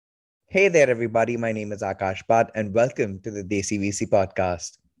Hey there, everybody. My name is Akash Bhatt, and welcome to the Desi VC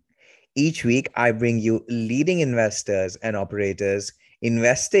podcast. Each week, I bring you leading investors and operators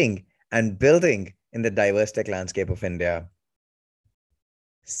investing and building in the diverse tech landscape of India.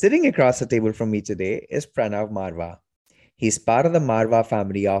 Sitting across the table from me today is Pranav Marwah. He's part of the Marwah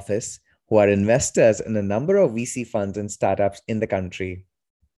family office, who are investors in a number of VC funds and startups in the country.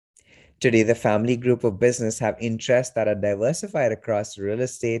 Today, the family group of business have interests that are diversified across real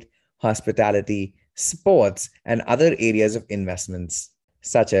estate, hospitality, sports, and other areas of investments,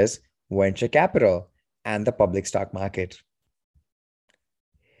 such as venture capital and the public stock market.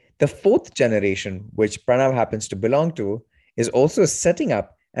 The fourth generation, which Pranav happens to belong to, is also setting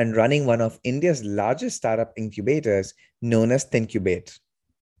up and running one of India's largest startup incubators known as Thincubate.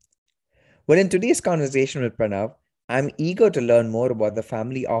 Well, in today's conversation with Pranav, I'm eager to learn more about the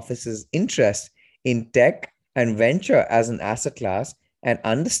family office's interest in tech and venture as an asset class and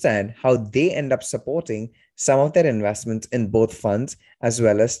understand how they end up supporting some of their investments in both funds as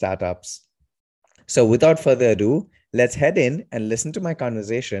well as startups. So, without further ado, let's head in and listen to my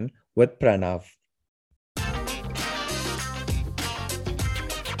conversation with Pranav.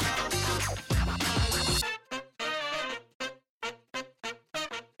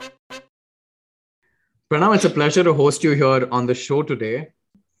 Pranav, it's a pleasure to host you here on the show today.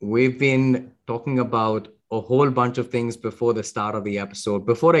 We've been talking about a whole bunch of things before the start of the episode.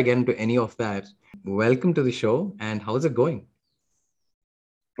 Before I get into any of that, welcome to the show and how's it going?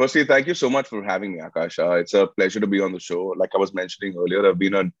 Firstly, thank you so much for having me, Akash. It's a pleasure to be on the show. Like I was mentioning earlier, I've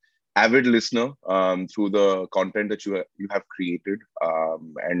been an avid listener through the content that you have created,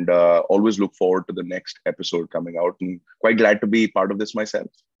 and always look forward to the next episode coming out. And quite glad to be part of this myself.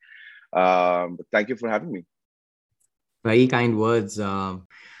 But thank you for having me. Very kind words.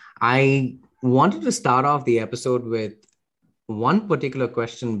 I wanted to start off the episode with one particular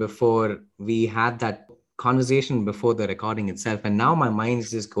question before we had that conversation before the recording itself. And now my mind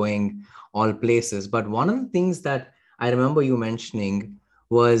is just going all places. But one of the things that I remember you mentioning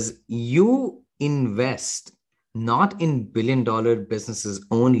was you invest not in billion-dollar businesses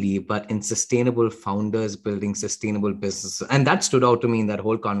only, but in sustainable founders building sustainable businesses. And that stood out to me in that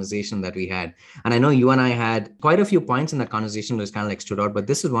whole conversation that we had. And I know you and I had quite a few points in that conversation that kind of like stood out, but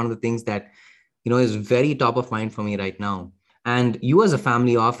this is one of the things that, is very top of mind for me right now. And you as a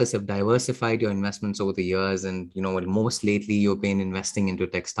family office have diversified your investments over the years. And, most lately you've been investing into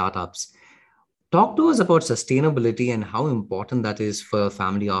tech startups. Talk to us about sustainability and how important that is for a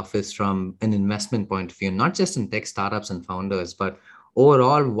family office from an investment point of view, not just in tech startups and founders, but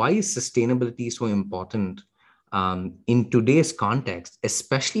overall, why is sustainability so important in today's context,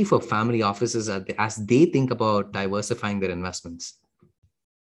 especially for family offices as they think about diversifying their investments?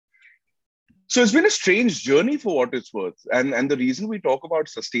 So it's been a strange journey for what it's worth. And the reason we talk about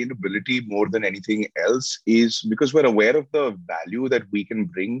sustainability more than anything else is because we're aware of the value that we can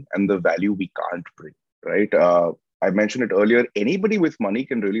bring and the value we can't bring, right? I mentioned it earlier, anybody with money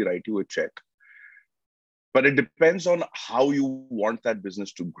can really write you a check. But it depends on how you want that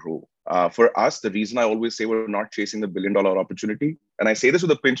business to grow. For us, the reason I always say we're not chasing the billion-dollar opportunity, and I say this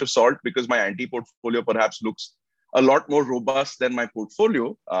with a pinch of salt because my anti-portfolio perhaps looks a lot more robust than my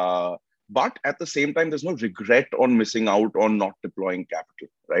portfolio. But at the same time, there's no regret on missing out on not deploying capital,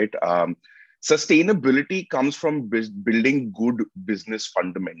 right? Sustainability comes from building good business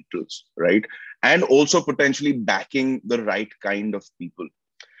fundamentals, right? And also potentially backing the right kind of people.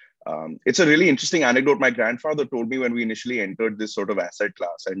 It's a really interesting anecdote. My grandfather told me when we initially entered this sort of asset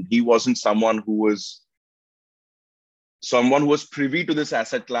class, and he wasn't someone who was privy to this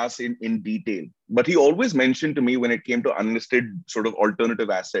asset class in detail. But he always mentioned to me when it came to unlisted sort of alternative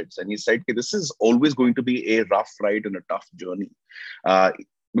assets, and he said, okay, this is always going to be a rough ride and a tough journey.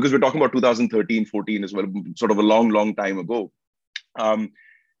 Because we're talking about 2013, 14 as well, sort of a long, long time ago. And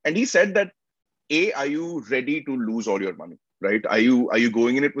he said that, are you ready to lose all your money? Right? Are you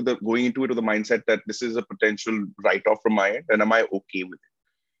going into it with the mindset that this is a potential write-off from my end, and am I okay with it?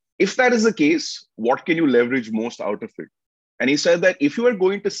 If that is the case, what can you leverage most out of it? And he said that if you are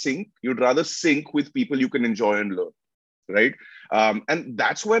going to sink, you'd rather sink with people you can enjoy and learn, right? And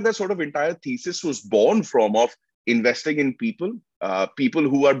that's where the sort of entire thesis was born from, of investing in people, people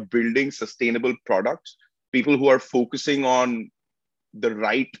who are building sustainable products, people who are focusing on the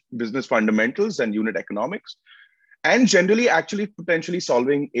right business fundamentals and unit economics, and generally actually potentially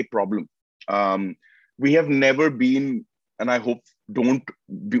solving a problem. We have never been, and I hope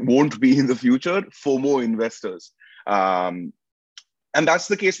won't be in the future, FOMO investors. And that's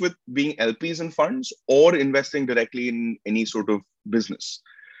the case with being LPs in funds or investing directly in any sort of business.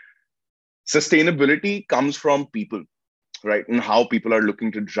 Sustainability comes from people. right? And how people are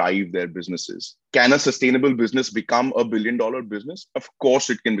looking to drive their businesses. Can a sustainable business become a billion-dollar business? Of course,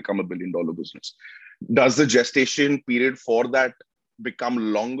 it can become a billion-dollar business. Does the gestation period for that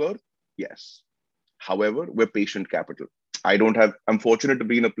become longer? Yes. However, we're patient capital. I'm fortunate to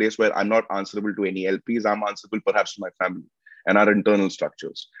be in a place where I'm not answerable to any LPs. I'm answerable perhaps to my family and our internal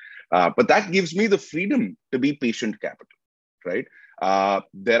structures. But that gives me the freedom to be patient capital, right?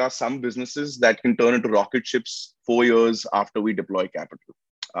 There are some businesses that can turn into rocket ships 4 years after we deploy capital.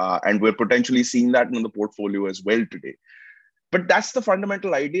 And we're potentially seeing that in the portfolio as well today. But that's the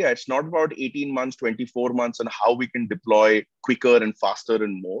fundamental idea. It's not about 18 months, 24 months, and how we can deploy quicker and faster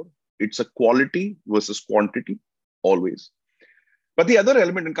and more. It's a quality versus quantity, always. But the other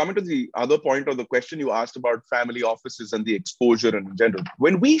element, and coming to the other point of the question you asked about family offices and the exposure in general,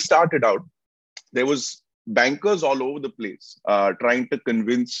 when we started out, there was bankers all over the place trying to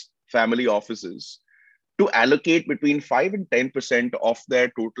convince family offices to allocate between 5 and 10% of their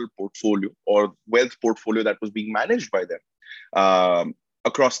total portfolio or wealth portfolio that was being managed by them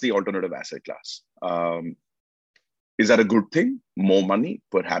across the alternative asset class. Is that a good thing? More money?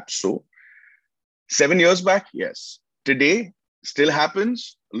 Perhaps so. 7 years back, yes. Today, still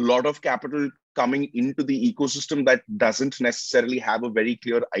happens. A lot of capital coming into the ecosystem that doesn't necessarily have a very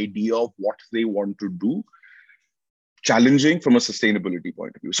clear idea of what they want to do. Challenging from a sustainability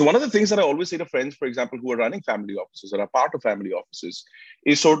point of view. So one of the things that I always say to friends, for example, who are running family offices or are part of family offices,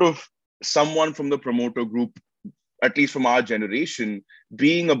 is sort of someone from the promoter group, at least from our generation,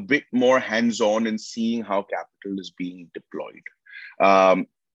 being a bit more hands-on and seeing how capital is being deployed.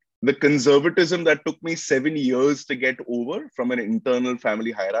 The conservatism that took me 7 years to get over from an internal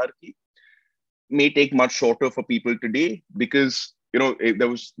family hierarchy may take much shorter for people today, because there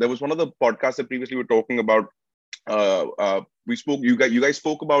was one of the podcasts that previously we were talking about. You guys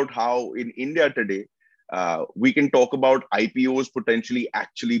spoke about how in India today we can talk about IPOs potentially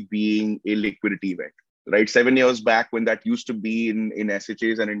actually being a liquidity event, right? 7 years back, when that used to be in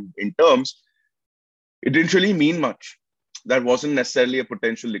SHAs and in terms, it didn't really mean much. That wasn't necessarily a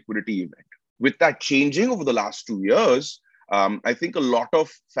potential liquidity event. With that changing over the last 2 years, I think a lot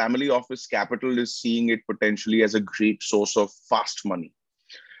of family office capital is seeing it potentially as a great source of fast money.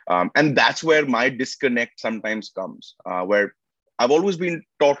 And that's where my disconnect sometimes comes, where I've always been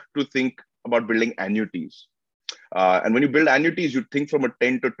taught to think about building annuities. And when you build annuities, you think from a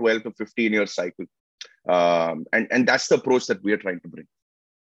 10 to 12 to 15-year cycle. And that's the approach that we are trying to bring.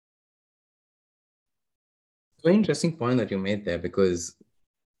 Very interesting point that you made there, because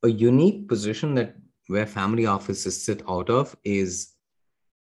a unique position that where family offices sit out of is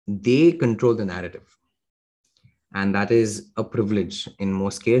they control the narrative. And that is a privilege in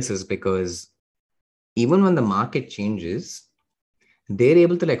most cases, because even when the market changes, they're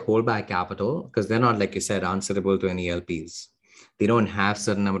able to hold back capital, because they're not, like you said, answerable to any LPs. They don't have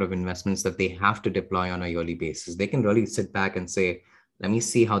certain number of investments that they have to deploy on a yearly basis. They can really sit back and say, let me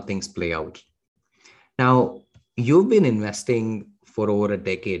see how things play out. Now, you've been investing for over a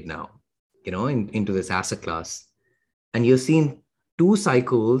decade now, into this asset class, and you've seen 2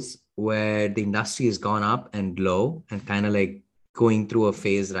 cycles where the industry has gone up and low, and kind of going through a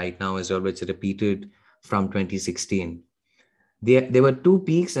phase right now as well, which repeated from 2016. There were 2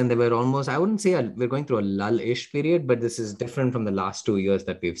 peaks, and they were almost, I wouldn't say we're going through a lull-ish period, but this is different from the last 2 years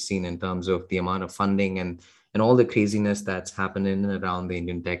that we've seen in terms of the amount of funding and all the craziness that's happened in and around the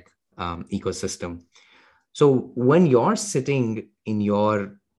Indian tech ecosystem. So when you're sitting in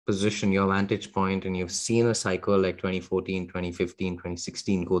your position, your vantage point, and you've seen a cycle like 2014, 2015,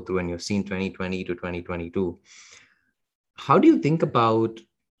 2016 go through, and you've seen 2020 to 2022, how do you think about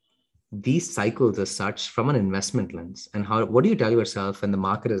these cycles as such from an investment lens? And what do you tell yourself when the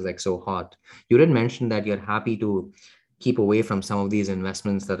market is so hot? You did mention that you're happy to keep away from some of these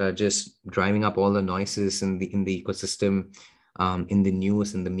investments that are just driving up all the noises in the ecosystem, in the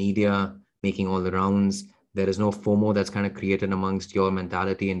news, in the media, making all the rounds. There is no FOMO that's kind of created amongst your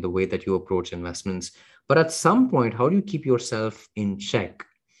mentality and the way that you approach investments. But at some point, how do you keep yourself in check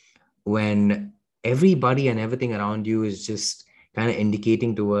when everybody and everything around you is just kind of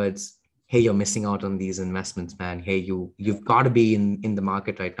indicating towards, hey, you're missing out on these investments, man. Hey, you've got to be in the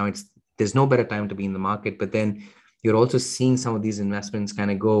market right now. There's no better time to be in the market. But then you're also seeing some of these investments kind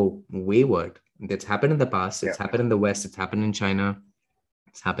of go wayward. That's happened in the past. It's happened in the West. It's happened in China.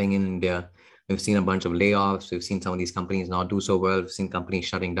 It's happening in India. We've seen a bunch of layoffs. We've seen some of these companies not do so well. We've seen companies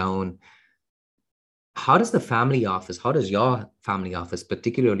shutting down. How does your family office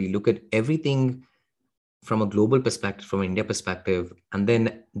particularly look at everything from a global perspective, from an India perspective, and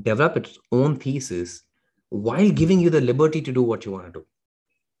then develop its own thesis while giving you the liberty to do what you want to do?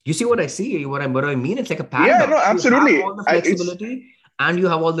 You see what I see, what I mean? It's like a Yeah, no, paradox. You have absolutely. all the It's flexibility and you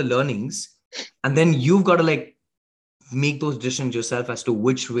have all the learnings, and then you've got to like make those decisions yourself as to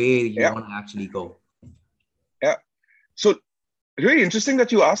which way you yeah, want to actually go. yeah. So really interesting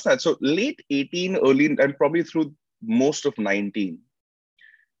that you asked that. So late 18, early, and probably through most of 19,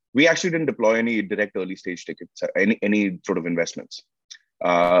 we actually didn't deploy any direct early stage tickets, any sort of investments.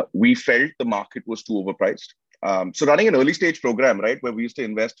 We felt the market was too overpriced. So running an early stage program, right, where we used to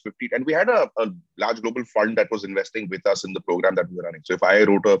invest 50, and we had a large global fund that was investing with us in the program that we were running. So if I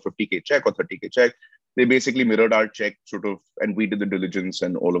wrote a 50K check or 30K check, they basically mirrored our check sort of, and we did the diligence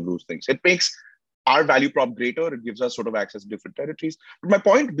and all of those things. It makes our value prop greater. It gives us sort of access to different territories. But my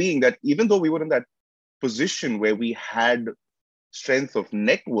point being that even though we were in that position where we had strength of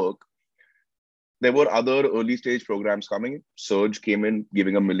network, there were other early stage programs coming in. Surge came in,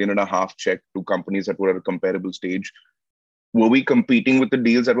 giving $1.5 million check to companies that were at a comparable stage. Were we competing with the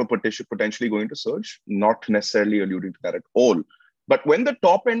deals that were potentially going to Surge? Not necessarily alluding to that at all. But when the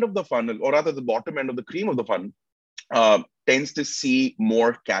top end of the funnel, or rather the bottom end of the cream of the funnel, tends to see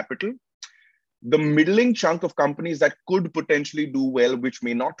more capital, the middling chunk of companies that could potentially do well, which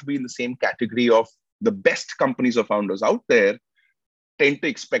may not be in the same category of the best companies or founders out there, tend to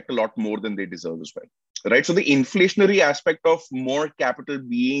expect a lot more than they deserve as well, right? So the inflationary aspect of more capital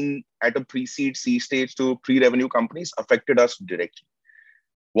being at a pre-seed C stage to pre-revenue companies affected us directly.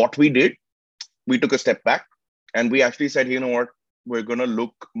 What we did, we took a step back and we actually said, you know what, we're going to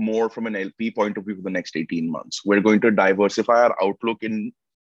look more from an LP point of view for the next 18 months. We're going to diversify our outlook in,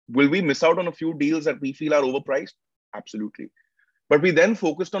 will we miss out on a few deals that we feel are overpriced? Absolutely. But we then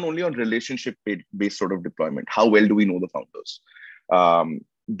focused only on relationship-based sort of deployment. How well do we know the founders?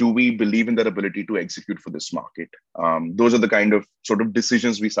 Do we believe in their ability to execute for this market? Those are the kind of sort of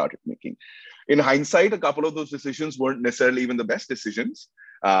decisions we started making. In hindsight, a couple of those decisions weren't necessarily even the best decisions.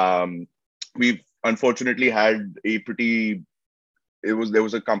 We've unfortunately had a pretty, there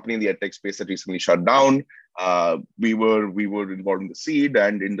was a company in the edtech space that recently shut down. We were involved in the seed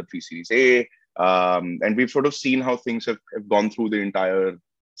and in the pre-series A. And we've sort of seen how things have gone through the entire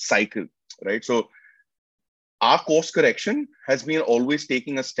cycle, right? So our course correction has been always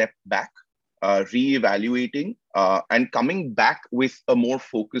taking a step back, reevaluating, and coming back with a more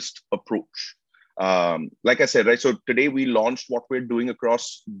focused approach. Like I said, right, so today we launched what we're doing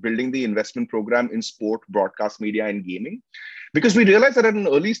across building the investment program in sport, broadcast media, and gaming. Because we realized that at an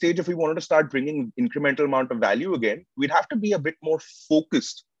early stage, if we wanted to start bringing incremental amount of value again, we'd have to be a bit more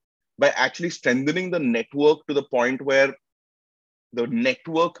focused by actually strengthening the network to the point where the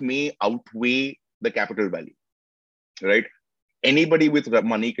network may outweigh the capital value. Right? Anybody with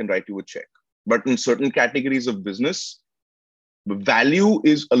money can write you a check. But in certain categories of business, value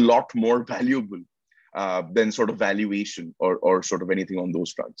is a lot more valuable than sort of valuation or sort of anything on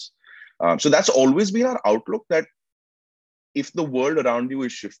those fronts. So that's always been our outlook, that if the world around you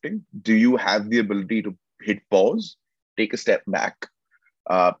is shifting, do you have the ability to hit pause, take a step back,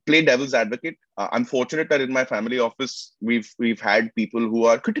 play devil's advocate? I'm fortunate that in my family office, we've had people who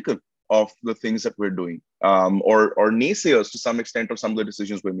are critical of the things that we're doing, or naysayers to some extent of some of the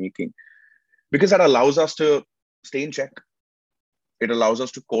decisions we're making, because that allows us to stay in check. It allows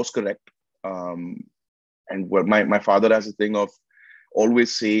us to course correct. And my father has a thing of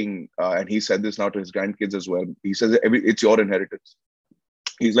always saying, and he said this now to his grandkids as well. He says, it's your inheritance.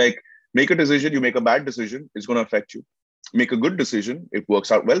 He's like, make a decision, you make a bad decision, it's going to affect you. Make a good decision, it works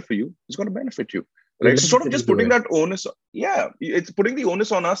out well for you, it's going to benefit you. Right. So sort of just putting that onus. Yeah. It's putting the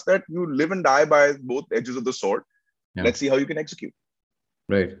onus on us that you live and die by both edges of the sword. Yeah. Let's see how you can execute.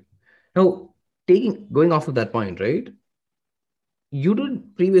 Right. Now, going off of that point, right? You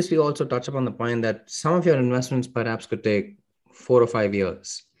did previously also touch upon the point that some of your investments perhaps could take 4 or 5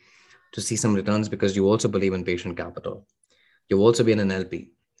 years to see some returns, because you also believe in patient capital. You've also been an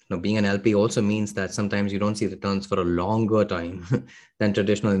LP. Now, being an LP also means that sometimes you don't see returns for a longer time than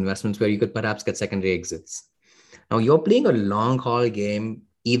traditional investments, where you could perhaps get secondary exits. Now, you're playing a long haul game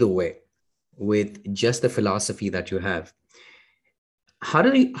either way with just the philosophy that you have. How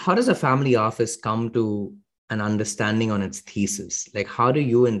does a family office come to an understanding on its thesis? Like, how do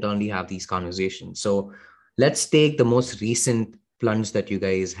you internally have these conversations? So let's take the most recent plunge that you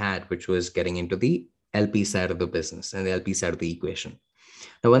guys had, which was getting into the LP side of the business and the LP side of the equation.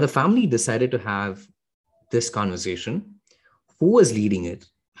 Now, when the family decided to have this conversation, who was leading it?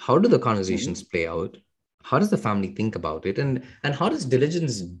 How do the conversations play out? How does the family think about it? And how does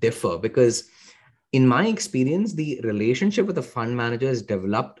diligence differ? Because in my experience, the relationship with the fund manager is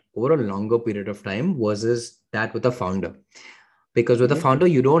developed over a longer period of time versus that with the founder. Because with a founder,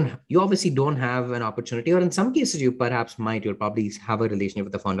 you obviously don't have an opportunity, or in some cases you perhaps might, you'll probably have a relationship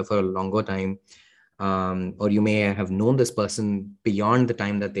with the founder for a longer time. Or you may have known this person beyond the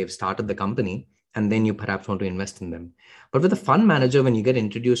time that they've started the company, and then you perhaps want to invest in them. But with a fund manager, when you get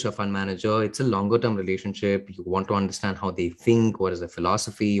introduced to a fund manager, it's a longer term relationship. You want to understand how they think, what is their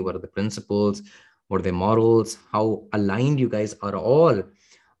philosophy, what are the principles, what are their morals, how aligned you guys are all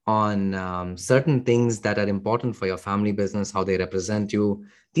on certain things that are important for your family business, how they represent you.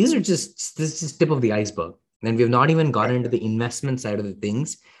 This is tip of the iceberg. And we've not even gotten into the investment side of the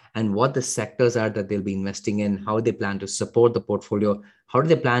things and what the sectors are that they'll be investing in, how they plan to support the portfolio, how do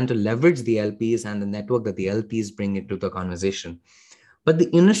they plan to leverage the LPs and the network that the LPs bring into the conversation. But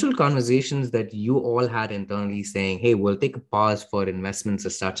the initial conversations that you all had internally saying, hey, we'll take a pause for investments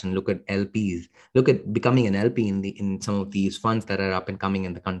as such and look at LPs, look at becoming an LP in some of these funds that are up and coming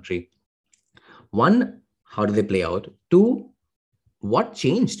in the country. One, how do they play out? Two, what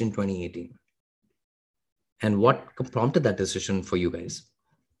changed in 2018? And what prompted that decision for you guys?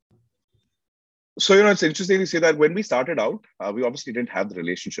 So, it's interesting to say that when we started out, we obviously didn't have the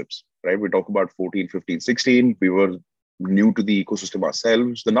relationships, right? We talk about 14, 15, 16. We were new to the ecosystem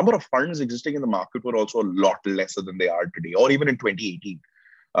ourselves. The number of funds existing in the market were also a lot lesser than they are today, or even in 2018.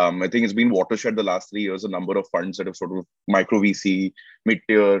 I think it's been watershed the last 3 years, a number of funds that have sort of micro VC,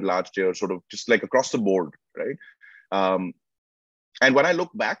 mid-tier, large tier, sort of just like across the board, right? And when I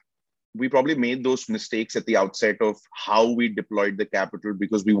look back, we probably made those mistakes at the outset of how we deployed the capital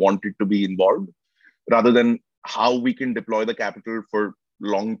because we wanted to be involved, rather than how we can deploy the capital for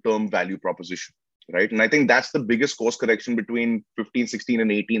long-term value proposition, right? And I think that's the biggest course correction between 15, 16,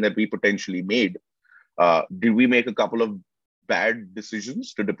 and 18 that we potentially made. Did we make a couple of bad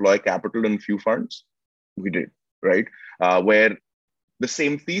decisions to deploy capital in few funds? We did, right? Where the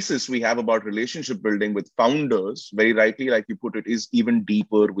same thesis we have about relationship building with founders, very rightly, like you put it, is even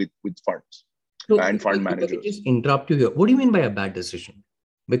deeper with funds and fund managers. If I could just interrupt you here. What do you mean by a bad decision?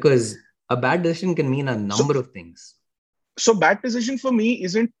 Because a bad decision can mean a number of things. So bad decision for me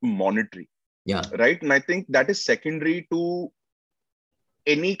isn't monetary. Yeah. Right. And I think that is secondary to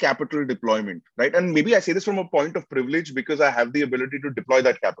any capital deployment, right? And maybe I say this from a point of privilege because I have the ability to deploy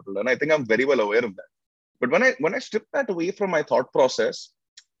that capital. And I think I'm very well aware of that. But when I strip that away from my thought process,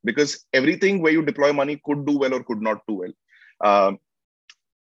 because everything where you deploy money could do well or could not do well,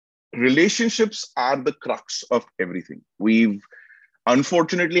 relationships are the crux of everything. We've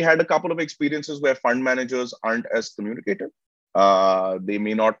unfortunately had a couple of experiences where fund managers aren't as communicative. They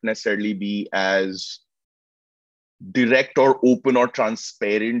may not necessarily be as direct or open or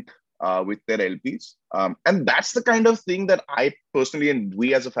transparent with their LPs. And that's the kind of thing that I personally and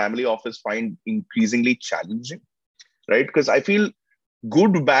we as a family office find increasingly challenging, right? Because I feel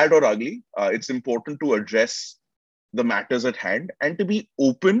good, bad, or ugly, it's important to address the matters at hand and to be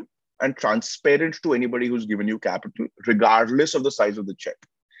open and transparent to anybody who's given you capital, regardless of the size of the check.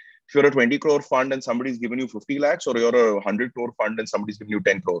 If you're a 20 crore fund and somebody's given you 50 lakhs, or you're a 100 crore fund and somebody's given you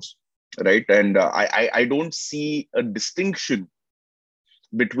 10 crores, right? And I don't see a distinction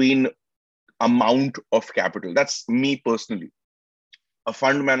between amount of capital. That's me personally. A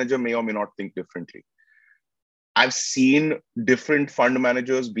fund manager may or may not think differently. I've seen different fund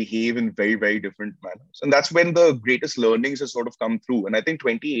managers behave in very, very different manners. And that's when the greatest learnings have sort of come through. And I think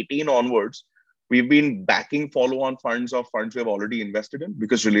 2018 onwards, we've been backing follow-on funds of funds we have already invested in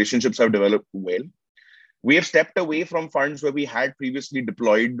because relationships have developed well. We have stepped away from funds where we had previously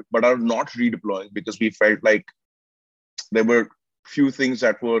deployed, but are not redeploying because we felt like there were few things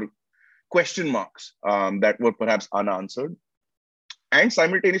that were question marks that were perhaps unanswered. And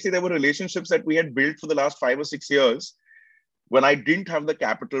simultaneously, there were relationships that we had built for the last 5 or 6 years when I didn't have the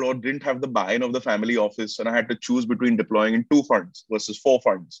capital or didn't have the buy-in of the family office, and I had to choose between deploying in 2 funds versus 4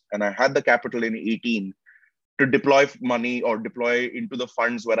 funds. And I had the capital in 18 to deploy money or deploy into the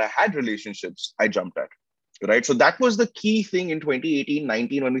funds where I had relationships, I jumped at, right? So that was the key thing in 2018,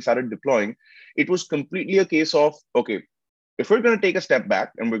 19, when we started deploying. It was completely a case of, okay, if we're going to take a step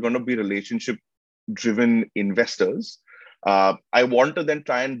back and we're going to be relationship-driven investors, I want to then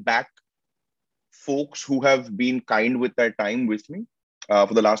try and back folks who have been kind with their time with me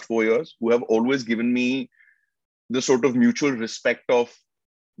for the last 4 years, who have always given me the sort of mutual respect of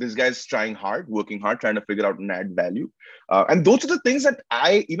this guy's trying hard, working hard, trying to figure out and add value. And those are the things that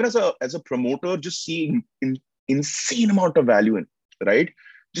I, even as a promoter, just see insane amount of value in, right?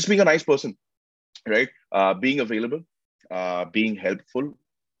 Just being a nice person, right? Being available, being helpful.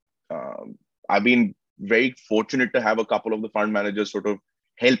 I've been very fortunate to have a couple of the fund managers sort of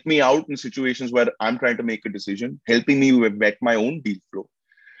help me out in situations where I'm trying to make a decision, helping me vet my own deal flow.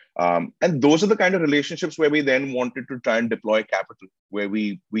 And those are the kind of relationships where we then wanted to try and deploy capital, where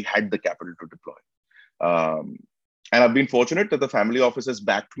we had the capital to deploy. And I've been fortunate that the family office has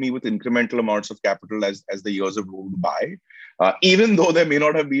backed me with incremental amounts of capital as the years have rolled by, even though there may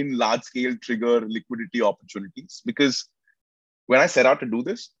not have been large scale trigger liquidity opportunities. Because when I set out to do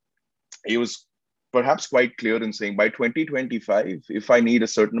this, it was perhaps quite clear in saying by 2025, if I need a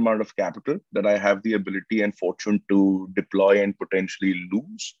certain amount of capital that I have the ability and fortune to deploy and potentially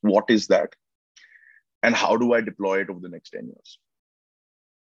lose, what is that? And how do I deploy it over the next 10 years?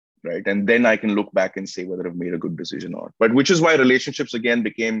 Right. And then I can look back and say whether I've made a good decision or not. But which is why relationships again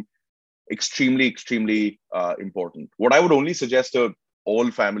became extremely, extremely important. What I would only suggest to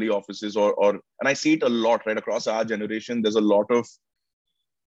all family offices and I see it a lot right across our generation, there's a lot of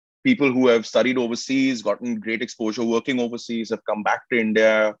people who have studied overseas, gotten great exposure working overseas, have come back to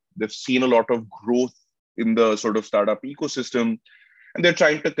India. They've seen a lot of growth in the sort of startup ecosystem, and they're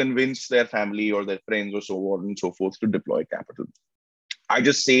trying to convince their family or their friends or so on and so forth to deploy capital. I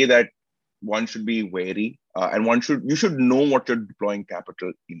just say that one should be wary, and you should know what you're deploying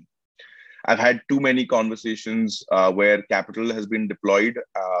capital in. I've had too many conversations where capital has been deployed,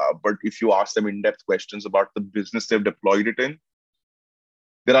 but if you ask them in-depth questions about the business they've deployed it in,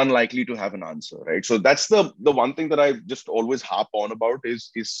 they're unlikely to have an answer, right? So that's the one thing that I just always harp on about is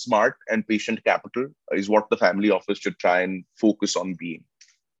smart and patient capital is what the family office should try and focus on being.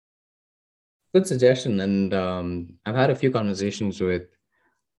 Good suggestion. And I've had a few conversations with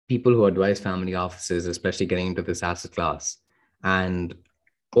people who advise family offices, especially getting into this asset class. And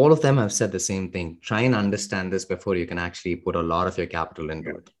all of them have said the same thing. Try and understand this before you can actually put a lot of your capital into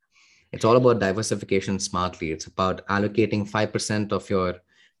it. It's all about diversification smartly. It's about allocating 5% of your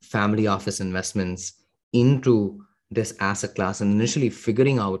family office investments into this asset class and initially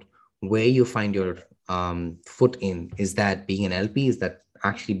figuring out where you find your foot in. Is that being an LP? Is that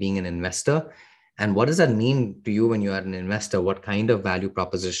actually being an investor? And what does that mean to you when you are an investor? What kind of value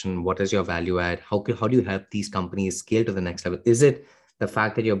proposition? What is your value add? How do you help these companies scale to the next level? Is it the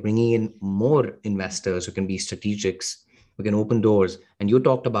fact that you're bringing in more investors who can be strategics, who can open doors? And you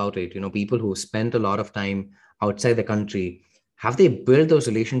talked about it, people who spent a lot of time outside the country. Have they built those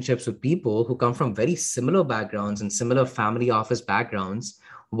relationships with people who come from very similar backgrounds and similar family office backgrounds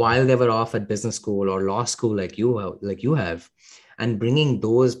while they were off at business school or law school like you have, and bringing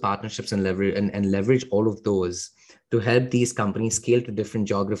those partnerships and leverage all of those to help these companies scale to different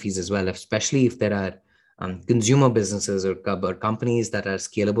geographies as well, especially if there are consumer businesses or companies that are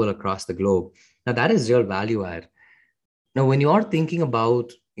scalable across the globe. Now that is real value add. Now, when you are thinking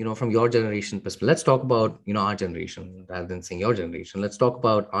about, from your generation perspective, let's talk about, our generation rather than saying your generation. Let's talk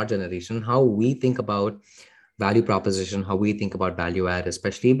about our generation, how we think about value proposition, how we think about value add,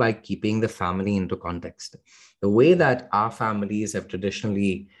 especially by keeping the family into context. The way that our families have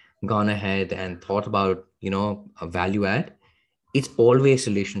traditionally gone ahead and thought about, a value add, it's always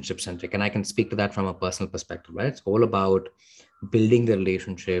relationship centric. And I can speak to that from a personal perspective, right? It's all about building the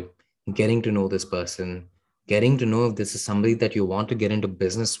relationship, getting to know this person, getting to know if this is somebody that you want to get into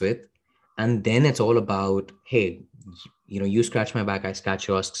business with. And then it's all about, hey, you scratch my back, I scratch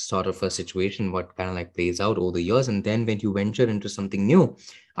yours, sort of a situation, what kind of like plays out over the years. And then when you venture into something new,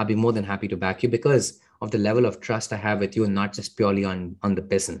 I'll be more than happy to back you because of the level of trust I have with you, and not just purely on the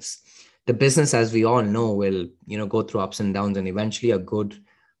business. The business, as we all know, will, go through ups and downs, and eventually a good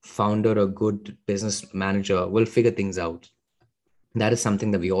founder, a good business manager will figure things out. That is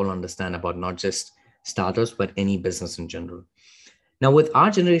something that we all understand about not just startups, but any business in general. Now, with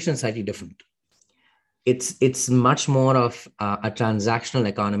our generation, it's slightly different. It's much more of a transactional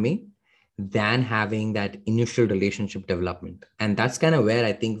economy than having that initial relationship development. And that's kind of where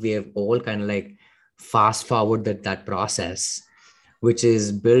I think we have all kind of like fast forwarded that process, which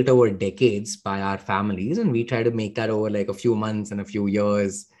is built over decades by our families. And we try to make that over like a few months and a few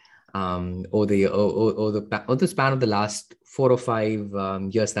years, over the span of the last 4 or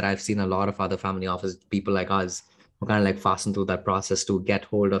 5 years that I've seen a lot of other family office people like us who kind of like fasten through that process to get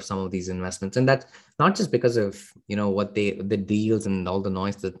hold of some of these investments. And that's not just because of, what the deals and all the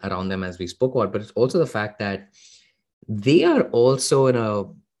noise that around them, as we spoke about, but it's also the fact that they are also in a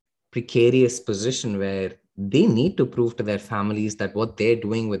precarious position where they need to prove to their families that what they're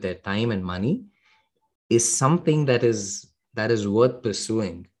doing with their time and money is something that is worth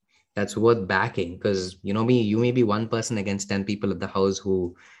pursuing, that's worth backing. Because you may be one person against 10 people at the house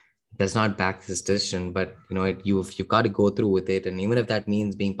who does not back this decision, but you've got to go through with it. And even if that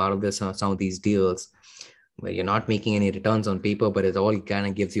means being part of some of these deals where you're not making any returns on paper, but it all kind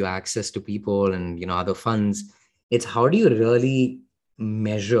of gives you access to people and other funds, it's how do you really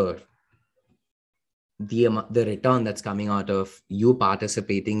measure the return that's coming out of you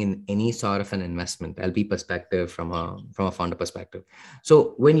participating in any sort of an investment, LP perspective, from a founder perspective.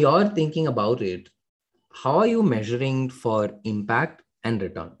 So when you're thinking about it, how are you measuring for impact and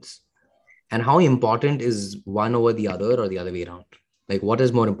returns? And how important is one over the other or the other way around? Like, what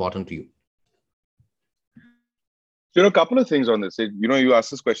is more important to you? So, a couple of things on this. You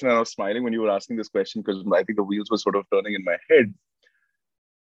asked this question and I was smiling when you were asking this question because I think the wheels were sort of turning in my head.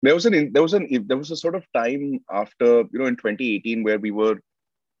 There was a sort of time after, in 2018 where we were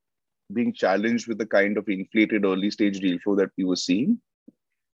being challenged with the kind of inflated early stage deal flow that we were seeing.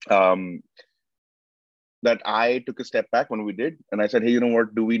 That I took a step back when we did. And I said, hey, you know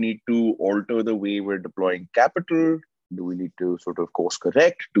what? Do we need to alter the way we're deploying capital? Do we need to sort of course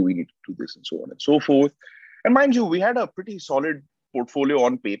correct? Do we need to do this and so on and so forth? And mind you, we had a pretty solid portfolio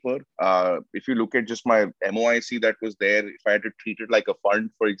on paper. If you look at just my MOIC that was there, if I had to treat it like a fund,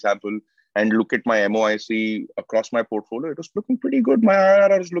 for example, and look at my MOIC across my portfolio, it was looking pretty good. My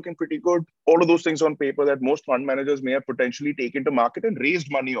IRR was looking pretty good. All of those things on paper that most fund managers may have potentially taken to market and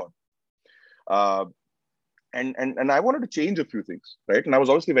raised money on. And I wanted to change a few things, right? And I was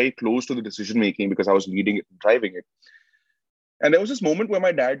obviously very close to the decision making because I was leading it and driving it. And there was this moment where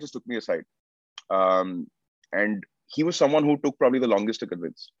my dad just took me aside. And he was someone who took probably the longest to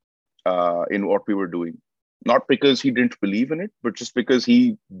convince in what we were doing. Not because he didn't believe in it, but just because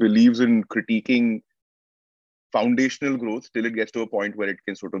he believes in critiquing foundational growth till it gets to a point where it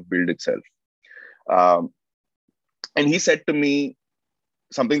can sort of build itself. And he said to me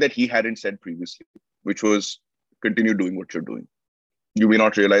something that he hadn't said previously, which was continue doing what you're doing. You may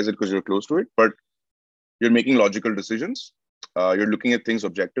not realize it because you're close to it, but you're making logical decisions. You're looking at things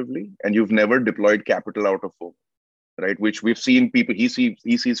objectively, and you've never deployed capital out of hope, right? Which we've seen people, he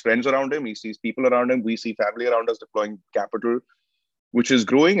sees friends around him, he sees people around him, we see family around us deploying capital, which is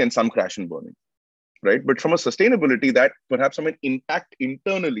growing and some crash and burning, right? But from a sustainability, that perhaps from an impact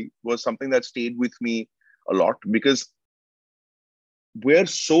internally was something that stayed with me a lot because we're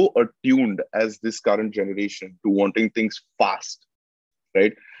so attuned as this current generation to wanting things fast,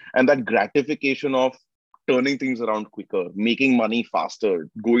 right? And that gratification of turning things around quicker, making money faster,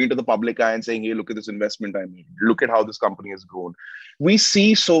 going into the public eye and saying, hey, look at this investment I made. Look at how this company has grown. We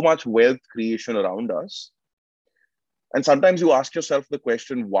see so much wealth creation around us. And sometimes you ask yourself the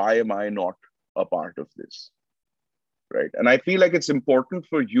question, why am I not a part of this? Right. And I feel like it's important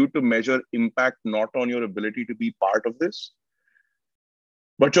for you to measure impact not on your ability to be part of this,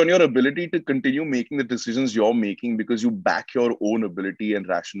 but on your ability to continue making the decisions you're making because you back your own ability and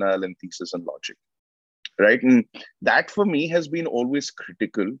rationale and thesis and logic, right? And that for me has been always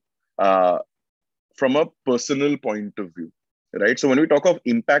critical from a personal point of view, right? So when we talk of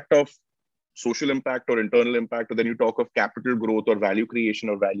impact of social impact or internal impact, or then you talk of capital growth or value creation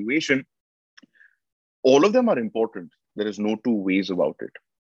or valuation, all of them are important. There is no two ways about it.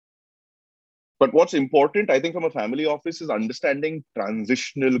 But what's important, I think, from a family office is understanding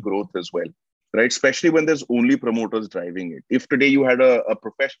transitional growth as well, right? Especially when there's only promoters driving it. If today you had a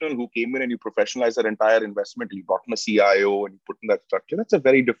professional who came in and you professionalized their entire investment, you brought in a CIO and you put in that structure, that's a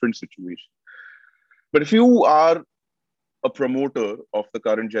very different situation. But if you are a promoter of the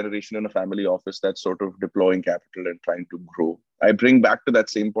current generation in a family office that's sort of deploying capital and trying to grow, I bring back to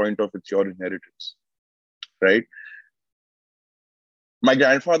that same point of it's your inheritance, right? My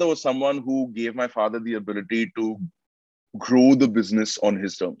grandfather was someone who gave my father the ability to grow the business on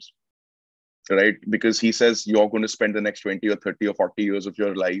his terms, right? Because he says you're going to spend the next 20 or 30 or 40 years of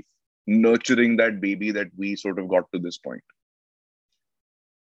your life nurturing that baby that we sort of got to this point.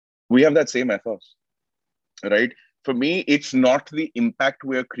 We have that same ethos, right? For me, it's not the impact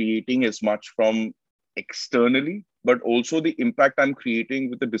we're creating as much from externally, but also the impact I'm creating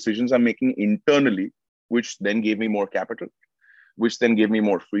with the decisions I'm making internally, which then gave me more capital, which then gave me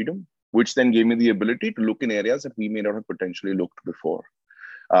more freedom, which then gave me the ability to look in areas that we may not have potentially looked before.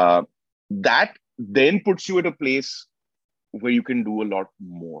 That then puts you at a place where you can do a lot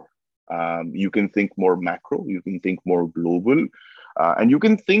more. You can think more macro, you can think more global, and you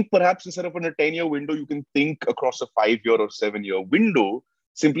can think perhaps instead of in a 10-year window, you can think across a 5-year or 7-year window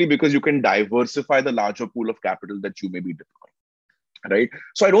simply because you can diversify the larger pool of capital that you may be deploying, right?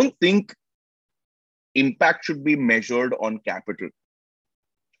 So I don't think impact should be measured on capital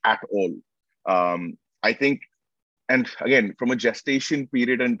at all. I think, and again, from a gestation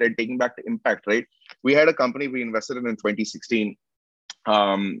period and then taking back to impact, right? We had a company we invested in 2016,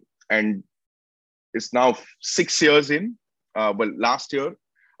 and it's now 6 years in. Last year,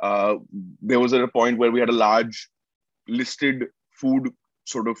 there was at a point where we had a large listed food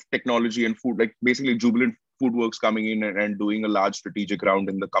sort of technology and food, like basically Jubilant Foodworks coming in and doing a large strategic round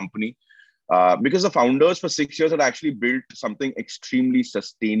in the company. Because the founders for 6 years had actually built something extremely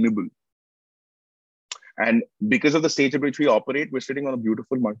sustainable. And because of the stage at which we operate, we're sitting on a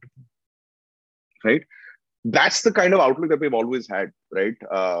beautiful multiple, right? That's the kind of outlook that we've always had, right?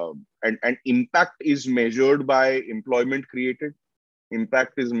 And impact is measured by employment created.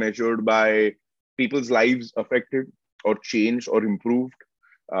 Impact is measured by people's lives affected or changed or improved.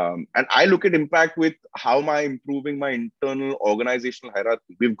 And I look at impact with how am I improving my internal organizational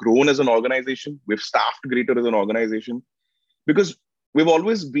hierarchy. We've grown as an organization. We've staffed greater as an organization because we've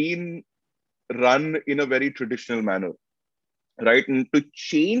always been run in a very traditional manner, right? And to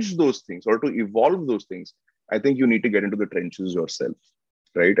change those things or to evolve those things, I think you need to get into the trenches yourself,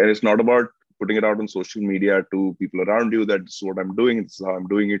 right? And it's not about putting it out on social media to people around you that this is what I'm doing, this is how I'm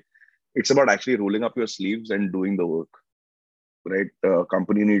doing it. It's about actually rolling up your sleeves and doing the work, right? A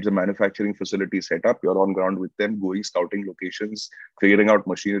company needs a manufacturing facility set up. You're on ground with them, going scouting locations, figuring out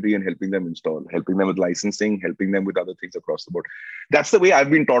machinery and helping them install, helping them with licensing, helping them with other things across the board. That's the way I've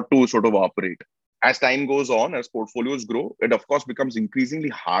been taught to sort of operate. As time goes on, as portfolios grow, it of course becomes increasingly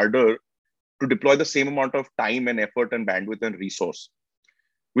harder to deploy the same amount of time and effort and bandwidth and resource,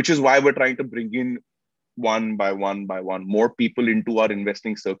 which is why we're trying to bring in one by one more people into our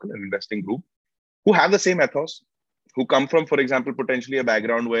investing circle and investing group who have the same ethos, who come from, for example, potentially a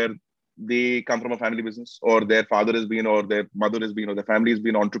background where they come from a family business, or their father has been, or their mother has been, or their family has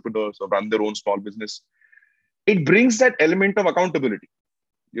been entrepreneurs or run their own small business. It brings that element of accountability,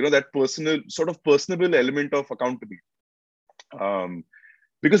 that personable element of accountability.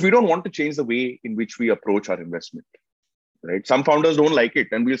 Because we don't want to change the way in which we approach our investment, right? Some founders don't like it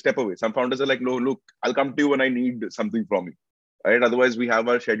and we'll step away. Some founders are like, no, look, I'll come to you when I need something from you, right? Otherwise, we have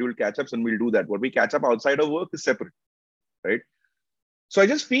our scheduled catch-ups and we'll do that. What we catch up outside of work is separate, right? So I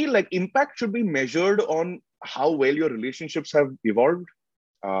just feel like impact should be measured on how well your relationships have evolved,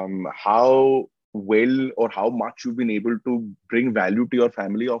 how well or how much you've been able to bring value to your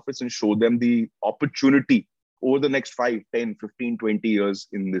family office and show them the opportunity over the next 5, 10, 15, 20 years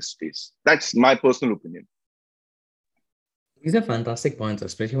in this space. That's my personal opinion. These are fantastic points,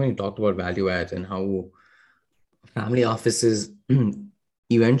 especially when you talked about value add and how family offices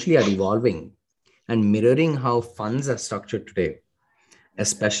eventually are evolving and mirroring how funds are structured today,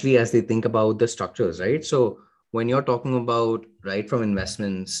 especially as they think about the structures, right? So when you're talking about right from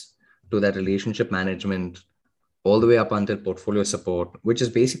investments to that relationship management, all the way up until portfolio support, which is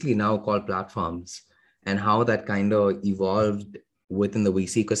basically now called platforms, and how that kind of evolved within the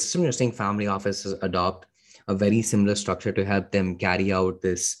VC ecosystem, you're saying family offices adopt a very similar structure to help them carry out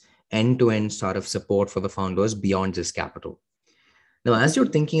this end-to-end sort of support for the founders beyond just capital. Now, as you're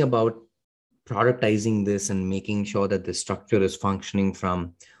thinking about productizing this and making sure that the structure is functioning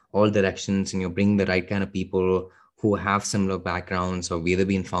from all directions and you're bringing the right kind of people who have similar backgrounds or either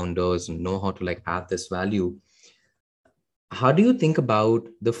been founders and know how to like add this value, how do you think about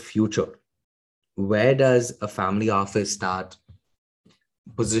the future? Where does a family office start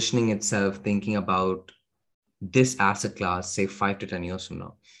positioning itself, thinking about this asset class, say 5 to 10 years from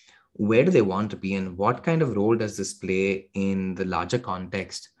now? Where do they want to be and what kind of role does this play in the larger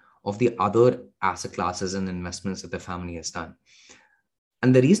context of the other asset classes and investments that the family has done?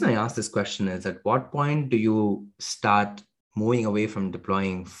 And the reason I ask this question is, at what point do you start moving away from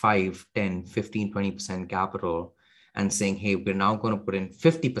deploying 5, 10, 15, 20% capital and saying, hey, we're now going to put in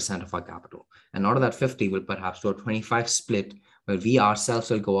 50% of our capital. And out of that 50, we'll perhaps do a 25 split where we ourselves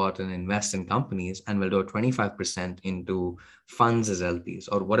will go out and invest in companies and we'll do a 25% into funds as LPs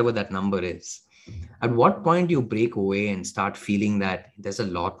or whatever that number is. At what point do you break away and start feeling that there's a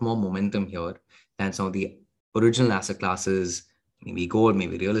lot more momentum here than some of the original asset classes, maybe gold,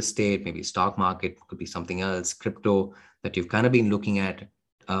 maybe real estate, maybe stock market, could be something else, crypto, that you've kind of been looking at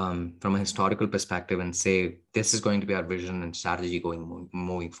from a historical perspective and say, this is going to be our vision and strategy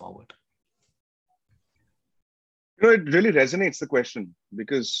moving forward? It really resonates, the question,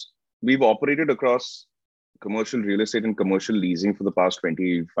 because we've operated across commercial real estate and commercial leasing for the past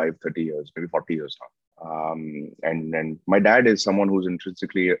 25, 30 years, maybe 40 years now. And my dad is someone who's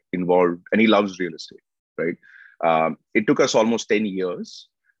intrinsically involved and he loves real estate, right? It took us almost 10 years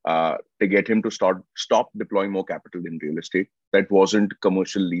to get him to stop deploying more capital in real estate. That wasn't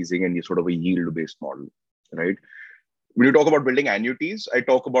commercial leasing and sort of a yield-based model, right? When you talk about building annuities, I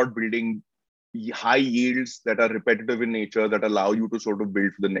talk about building high yields that are repetitive in nature that allow you to sort of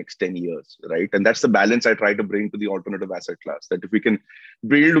build for the next 10 years, right? And that's the balance I try to bring to the alternative asset class, that if we can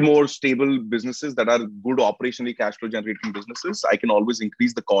build more stable businesses that are good operationally cash flow generating businesses, I can always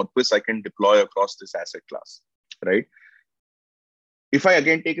increase the corpus I can deploy across this asset class, right? If I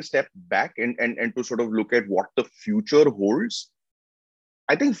again take a step back and to sort of look at what the future holds,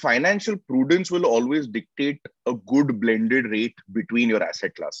 I think financial prudence will always dictate a good blended rate between your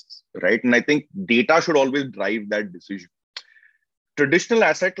asset classes, right? And I think data should always drive that decision. Traditional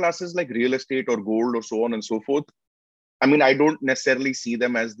asset classes like real estate or gold or so on and so forth, I mean, I don't necessarily see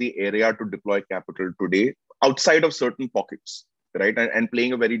them as the area to deploy capital today outside of certain pockets, right? And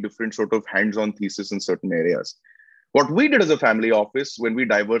playing a very different sort of hands-on thesis in certain areas. What we did as a family office when we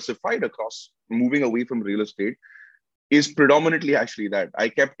diversified across moving away from real estate is predominantly actually that I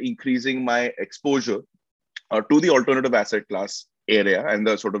kept increasing my exposure to the alternative asset class area and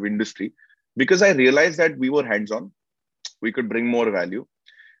the sort of industry because I realized that we were hands-on, we could bring more value.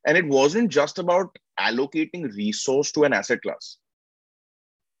 And it wasn't just about allocating resource to an asset class.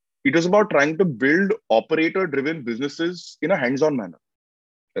 It was about trying to build operator-driven businesses in a hands-on manner,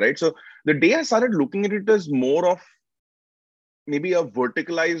 right? So the day I started looking at it as more of maybe a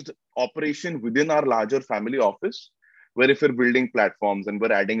verticalized operation within our larger family office, where if we're building platforms and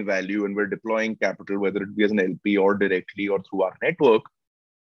we're adding value and we're deploying capital, whether it be as an LP or directly or through our network,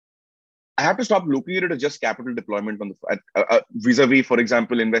 I have to stop looking at it as just capital deployment on the vis-a-vis, for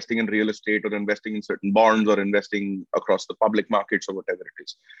example, investing in real estate or investing in certain bonds or investing across the public markets or whatever it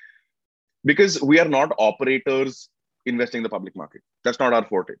is. Because we are not operators investing in the public market. That's not our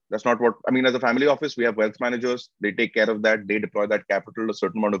forte. That's not what, I mean, as a family office, we have wealth managers. They take care of that. They deploy that capital, a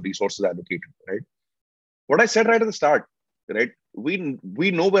certain amount of resources allocated, right? What I said right at the start, right? We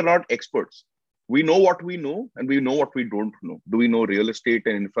know we're not experts. We know what we know and we know what we don't know. Do we know real estate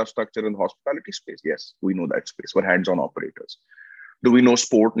and infrastructure and hospitality space? Yes, we know that space. We're hands-on operators. Do we know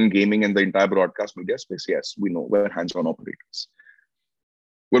sport and gaming and the entire broadcast media space? Yes, we know we're hands-on operators.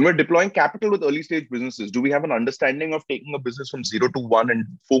 When we're deploying capital with early stage businesses, do we have an understanding of taking a business from 0 to 1 and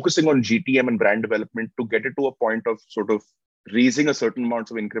focusing on GTM and brand development to get it to a point of sort of raising a certain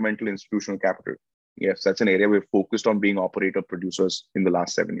amounts of incremental institutional capital? Yes, that's an area we've focused on being operator producers in the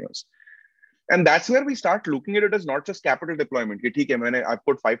last 7 years. And that's where we start looking at it as not just capital deployment. When I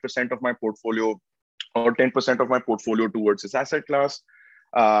put 5% of my portfolio or 10% of my portfolio towards this asset class,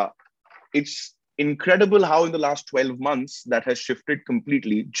 it's incredible how in the last 12 months that has shifted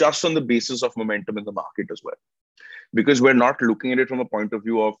completely just on the basis of momentum in the market as well. Because we're not looking at it from a point of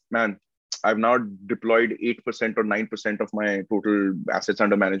view of, man, I've now deployed 8% or 9% of my total assets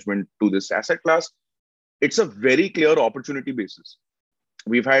under management to this asset class. It's a very clear opportunity basis.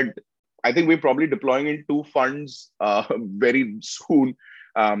 I think we're probably deploying in 2 funds very soon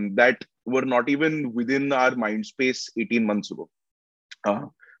that were not even within our mind space 18 months ago.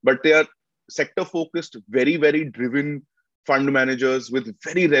 But they are sector focused, very, very driven fund managers with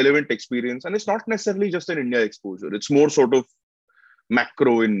very relevant experience. And it's not necessarily just an India exposure. It's more sort of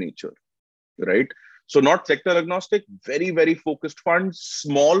macro in nature, right? So not sector agnostic, very, very focused funds,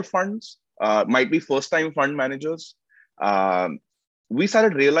 small funds, might be first time fund managers. We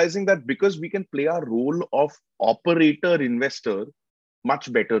started realizing that because we can play our role of operator investor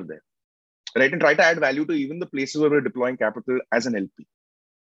much better there, right? And try to add value to even the places where we're deploying capital as an LP,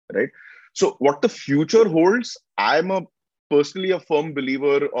 right? So what the future holds, I'm personally a firm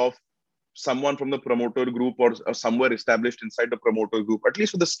believer of someone from the promoter group or somewhere established inside the promoter group, at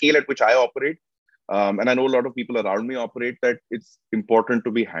least with the scale at which I operate. And I know a lot of people around me operate that it's important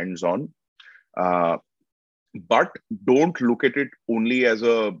to be hands-on. But don't look at it only as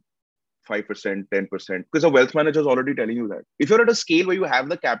a 5%, 10%, because a wealth manager is already telling you that. If you're at a scale where you have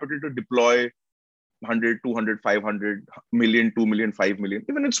the capital to deploy 100, 200, 500 million, 2 million, 5 million,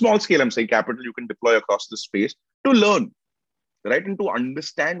 even in small scale, I'm saying capital you can deploy across the space to learn, right? And to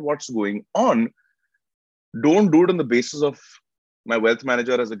understand what's going on. Don't do it on the basis of my wealth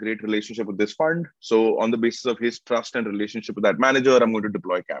manager has a great relationship with this fund. So on the basis of his trust and relationship with that manager, I'm going to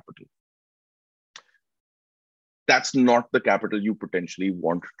deploy capital. That's not the capital you potentially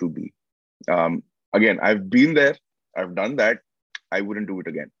want to be. Again, I've been there. I've done that. I wouldn't do it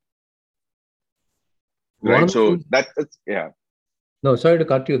again. Right. So that's, yeah. No, sorry to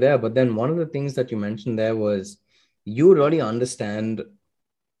cut you there. But then one of the things that you mentioned there was you really understand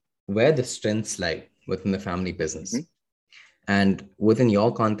where the strengths lie within the family business. Mm-hmm. And within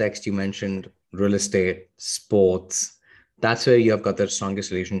your context, you mentioned real estate, sports. That's where you have got the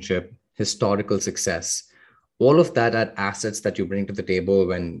strongest relationship, historical success. All of that are assets that you bring to the table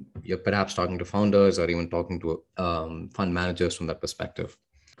when you're perhaps talking to founders or even talking to fund managers from that perspective.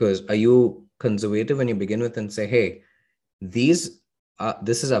 Because are you conservative when you begin with and say, hey, this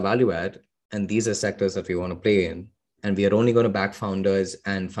is our value add and these are sectors that we want to play in, and we are only going to back founders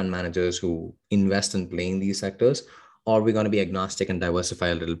and fund managers who invest in playing these sectors, or are we going to be agnostic and diversify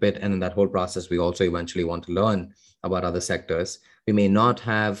a little bit? And in that whole process, we also eventually want to learn about other sectors. We may not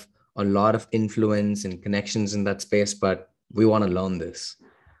have a lot of influence and connections in that space, but we want to learn this.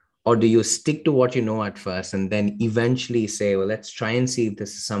 Or do you stick to what you know at first and then eventually say, well, let's try and see if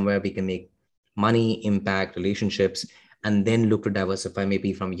this is somewhere we can make money, impact, relationships, and then look to diversify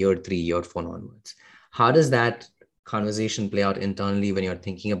maybe from year 3, year 4 onwards? How does that conversation play out internally when you're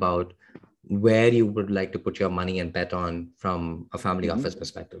thinking about where you would like to put your money and bet on from a family office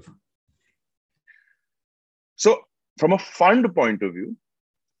perspective? So from a fund point of view,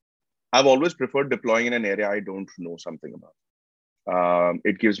 I've always preferred deploying in an area I don't know something about.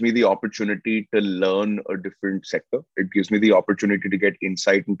 It gives me the opportunity to learn a different sector. It gives me the opportunity to get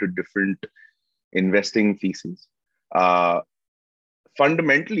insight into different investing theses.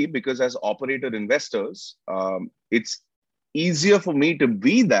 Fundamentally, because as operator investors, it's easier for me to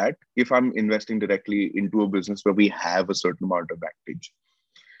be that if I'm investing directly into a business where we have a certain amount of advantage.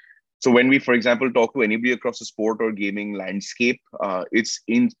 So when we, for example, talk to anybody across the sport or gaming landscape, it's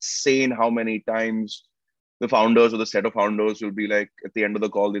insane how many times the founders or the set of founders will be like, at the end of the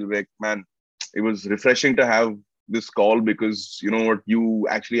call, they'll be like, man, it was refreshing to have this call because, you know what, you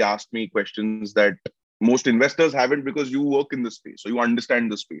actually asked me questions that most investors haven't because you work in the space. So you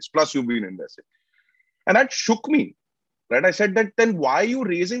understand the space. Plus you've been investing. And that shook me, right? I said that then why are you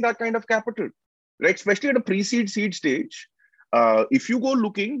raising that kind of capital, right? Especially at a pre-seed seed stage. If you go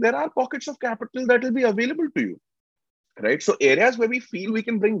looking, there are pockets of capital that will be available to you, right? So areas where we feel we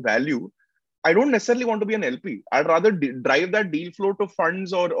can bring value, I don't necessarily want to be an LP. I'd rather drive that deal flow to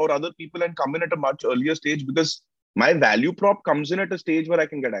funds or other people and come in at a much earlier stage because my value prop comes in at a stage where I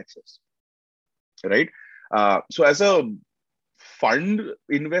can get access, right? So as a fund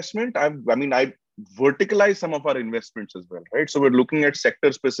investment, I verticalize some of our investments as well, right? So we're looking at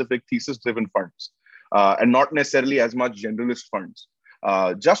sector-specific, thesis-driven funds, and not necessarily as much generalist funds.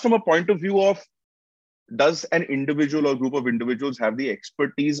 Just from a point of view of, does an individual or group of individuals have the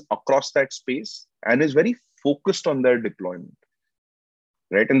expertise across that space and is very focused on their deployment,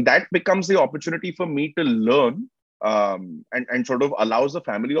 right? And that becomes the opportunity for me to learn, and sort of allows the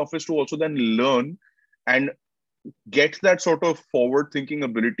family office to also then learn and get that sort of forward-thinking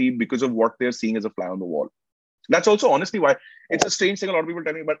ability because of what they're seeing as a fly on the wall. That's also honestly why it's a strange thing a lot of people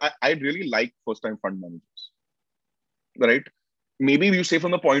tell me, but I really like first-time fund managers, right? Maybe you say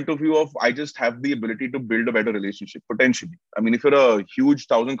from the point of view of I just have the ability to build a better relationship, potentially. I mean, if you're a huge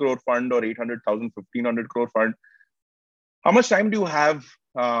 1,000 crore fund or 800,000, 1,500 crore fund, how much time do you have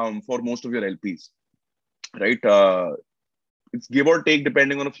for most of your LPs, right? It's give or take,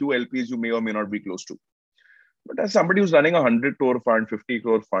 depending on a few LPs you may or may not be close to. But as somebody who's running a 100 crore fund, 50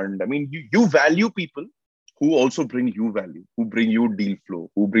 crore fund, I mean, you value people who also bring you value, who bring you deal flow,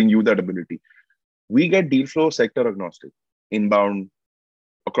 who bring you that ability. We get deal flow sector agnostic, inbound,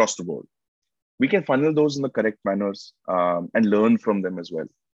 across the board. We can funnel those in the correct manners, and learn from them as well.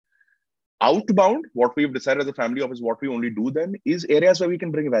 Outbound, what we've decided as a family office, what we only do then is areas where we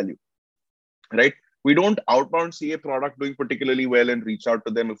can bring value, right? We don't outbound see a product doing particularly well and reach out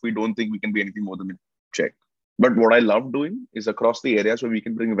to them if we don't think we can be anything more than a check. But what I love doing is across the areas where we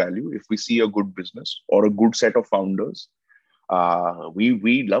can bring value. If we see a good business or a good set of founders,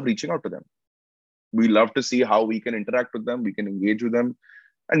 we love reaching out to them. We love to see how we can interact with them, we can engage with them.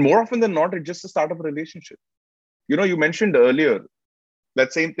 And more often than not, it's just the start of a relationship. You know, you mentioned earlier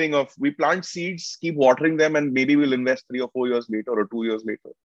that same thing of we plant seeds, keep watering them, and maybe we'll invest 3 or 4 years later or 2 years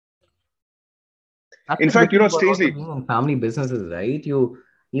later. That's In the fact, good you thing know, about also strangely, being in family businesses, right?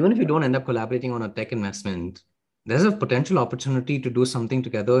 Even if you don't end up collaborating on a tech investment, there's a potential opportunity to do something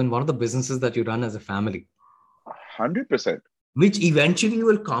together in one of the businesses that you run as a family, 100%. which eventually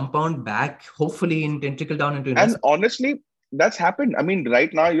will compound back, hopefully, and then trickle down into And investment. honestly, that's happened. I mean,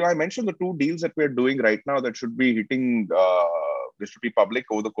 right now, I mentioned the 2 deals that we're doing right now that should be hitting, this should be public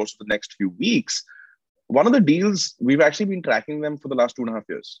over the course of the next few weeks. One of the deals, we've actually been tracking them for the last 2.5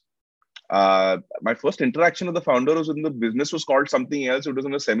 years. My first interaction with the founder was when the business was called something else. It was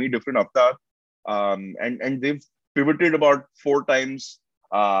in a semi-different avatar. And they've pivoted about 4 times.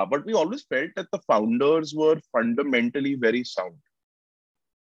 But we always felt that the founders were fundamentally very sound,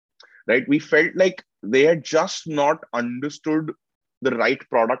 right? We felt like they had just not understood the right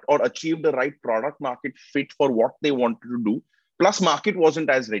product or achieved the right product market fit for what they wanted to do. Plus, market wasn't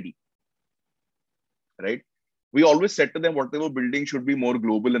as ready, right? We always said to them what they were building should be more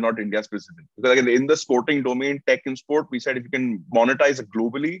global and not India specific. Because again, in the sporting domain, tech and sport, we said if you can monetize it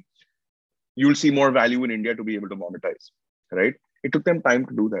globally, you'll see more value in India to be able to monetize, right? It took them time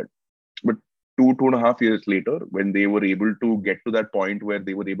to do that. But 2.5 years later, when they were able to get to that point where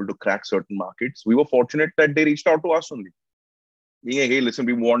they were able to crack certain markets, we were fortunate that they reached out to us only. Hey, listen,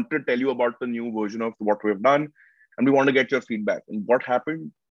 we want to tell you about the new version of what we've done, and we want to get your feedback. And what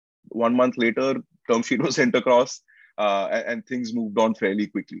happened? 1 month later, term sheet was sent across, and things moved on fairly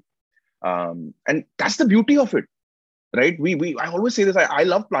quickly. And that's the beauty of it, right? I always say this. I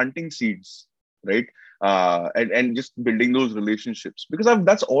love planting seeds, right? And just building those relationships, because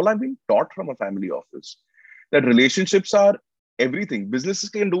that's all I've been taught from a family office, that relationships are everything. Businesses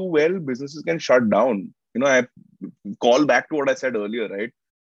can do well, businesses can shut down. I call back to what I said earlier, right?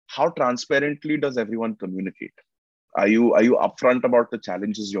 How transparently does everyone communicate? Are you upfront about the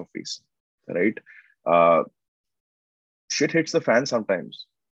challenges you're facing, right? Uh, Shit hits the fan sometimes,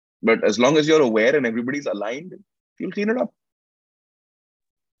 but as long as you're aware and everybody's aligned, you'll clean it up.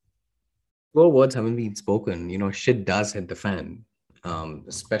 Well, words haven't been spoken. Shit does hit the fan,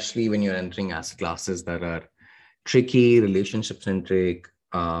 especially when you're entering asset classes that are tricky, relationship centric.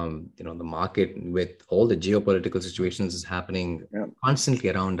 The market with all the geopolitical situations is happening Yeah. constantly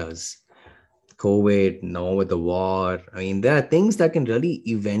around us. COVID, now with the war. I mean, there are things that can really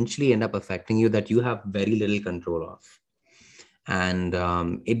eventually end up affecting you that you have very little control of. And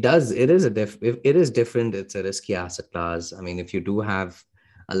if it is different, it's a risky asset class. I mean, if you do have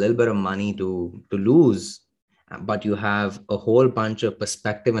a little bit of money to lose, but you have a whole bunch of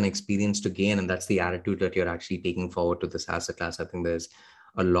perspective and experience to gain, and that's the attitude that you're actually taking forward to this asset class, I think there's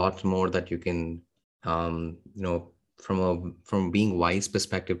a lot more that you can, from being wise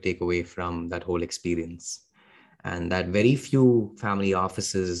perspective, take away from that whole experience. And that very few family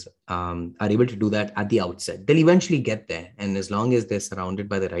offices are able to do that at the outset. They'll eventually get there, and as long as they're surrounded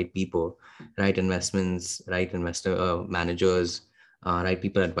by the right people, right investments, right investor managers, right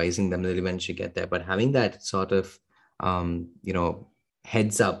people advising them, they'll eventually get there. But having that sort of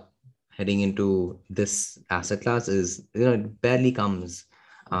heads up heading into this asset class is, it barely comes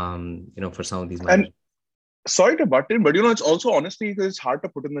for some of these managers. And sorry to butt in, but it's also honestly because it's hard to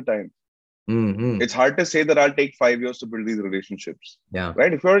put in the time. Mm-hmm. It's hard to say that I'll take 5 years to build these relationships. Yeah.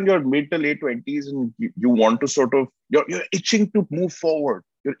 Right. If you're in your mid to late 20s and you want to sort of, you're itching to move forward.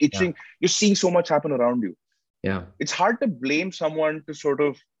 You're itching. Yeah. You're seeing so much happen around you. Yeah. It's hard to blame someone to sort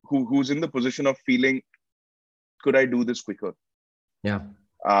of who's in the position of feeling, could I do this quicker? Yeah.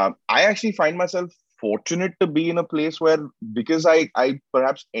 I actually find myself fortunate to be in a place where, because I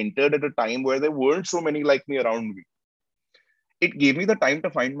perhaps entered at a time where there weren't so many like me around me, it gave me the time to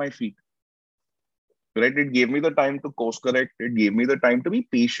find my feet. Right? It gave me the time to course correct. It gave me the time to be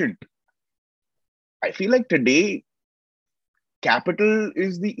patient. I feel like today, capital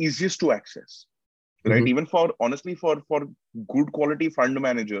is the easiest to access, right? Mm-hmm. Even honestly, for good quality fund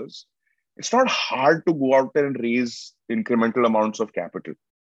managers, it's not hard to go out there and raise incremental amounts of capital.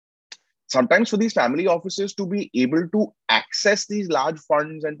 Sometimes for these family offices to be able to access these large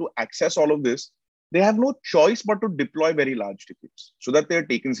funds and to access all of this, they have no choice but to deploy very large tickets so that they're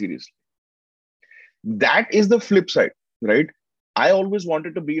taken seriously. That is the flip side, right? I always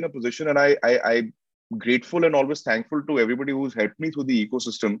wanted to be in a position, and I'm grateful and always thankful to everybody who's helped me through the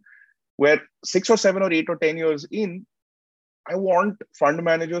ecosystem, where 6 or 7 or 8 or 10 years in, I want fund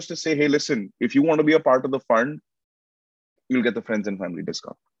managers to say, hey, listen, if you want to be a part of the fund, you'll get the friends and family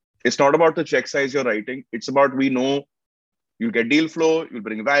discount. It's not about the check size you're writing. It's about, we know you'll get deal flow, you'll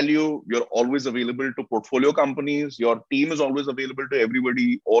bring value, you're always available to portfolio companies, your team is always available to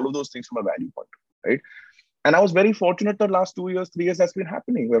everybody, all of those things from a value point, right? And I was very fortunate that last 2 years, 3 years that's been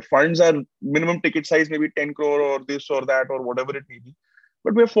happening, where funds are minimum ticket size, maybe 10 crore or this or that or whatever it may be.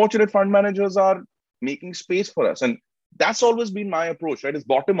 But we're fortunate fund managers are making space for us. And that's always been my approach, right? It's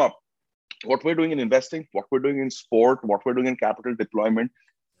bottom up. What we're doing in investing, what we're doing in sport, what we're doing in capital deployment.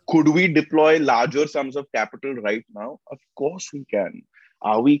 Could we deploy larger sums of capital right now? Of course we can.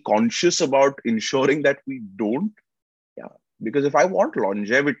 Are we conscious about ensuring that we don't? Yeah. Because if I want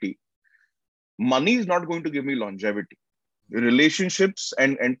longevity, money is not going to give me longevity. Relationships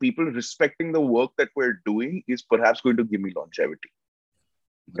and people respecting the work that we're doing is perhaps going to give me longevity.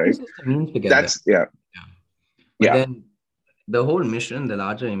 Right? That's, yeah. But yeah. Then the whole mission, the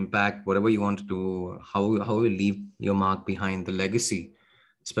larger impact, whatever you want to do, how you leave your mark behind, the legacy,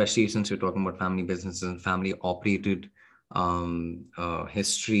 especially since you're talking about family businesses and family operated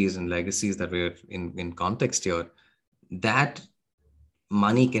histories and legacies that we're in context here, that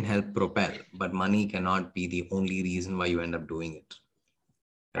money can help propel, but money cannot be the only reason why you end up doing it.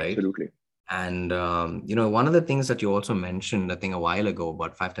 Right? Absolutely. And, one of the things that you also mentioned, I think a while ago,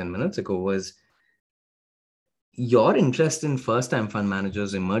 about 5-10 minutes ago, was your interest in first-time fund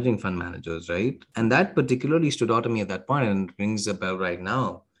managers, emerging fund managers, right? And that particularly stood out to me at that point and rings a bell right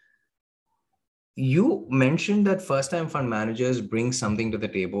now. You mentioned that first-time fund managers bring something to the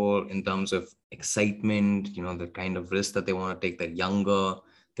table in terms of excitement, the kind of risk that they want to take. They're younger,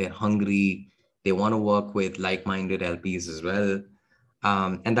 they're hungry, they want to work with like-minded LPs as well.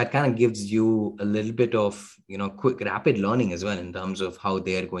 And that kind of gives you a little bit of, quick, rapid learning as well in terms of how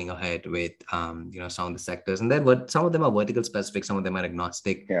they're going ahead with, some of the sectors. And then some of them are vertical specific, some of them are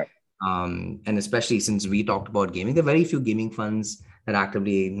agnostic. Yeah. And especially since we talked about gaming, there are very few gaming funds that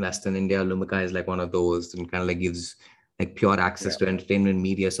actively invest in India. Lumika is like one of those, and kind of like gives like pure access to entertainment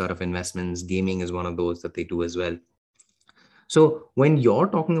media sort of investments. Gaming is one of those that they do as well. So when you're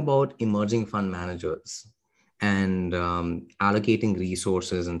talking about emerging fund managers and allocating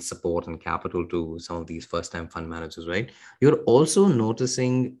resources and support and capital to some of these first-time fund managers, right? You're also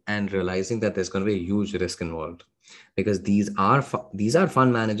noticing and realizing that there's going to be a huge risk involved, because these are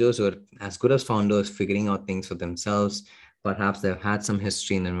fund managers who are as good as founders, figuring out things for themselves. Perhaps they've had some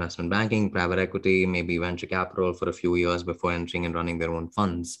history in investment banking, private equity, maybe venture capital for a few years before entering and running their own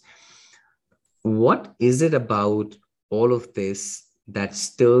funds. What is it about all of this that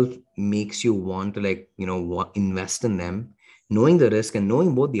still makes you want to invest in them, knowing the risk and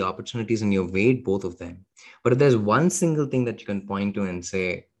knowing both the opportunities, and you weighed both of them? But if there's one single thing that you can point to and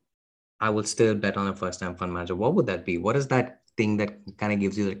say, I will still bet on a first-time fund manager, what would that be? What is that thing that kind of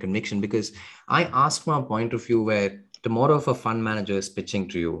gives you the conviction? Because I ask from a point of view where tomorrow if a fund manager is pitching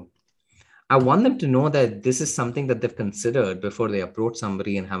to you, I want them to know that this is something that they've considered before they approach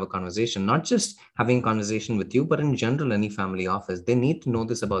somebody and have a conversation, not just having a conversation with you, but in general, any family office. They need to know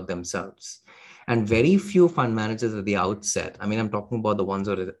this about themselves. And very few fund managers at the outset, I mean, I'm talking about the ones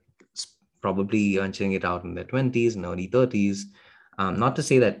who are probably venturing it out in their 20s and early 30s. Not to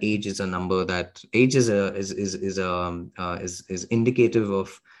say that age is a number, that age is indicative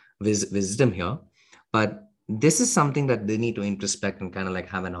of wisdom here, but this is something that they need to introspect and kind of like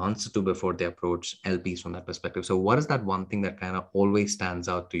have an answer to before they approach LPs from that perspective. So what is that one thing that kind of always stands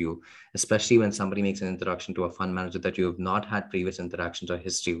out to you, especially when somebody makes an introduction to a fund manager that you have not had previous interactions or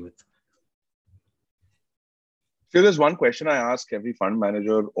history with? So there's one question I ask every fund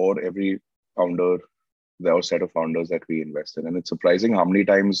manager or every founder, our set of founders that we invest in. And it's surprising how many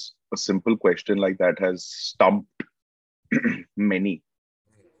times a simple question like that has stumped many,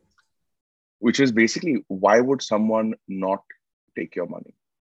 which is basically, why would someone not take your money?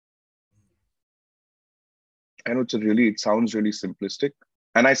 I know it sounds really simplistic.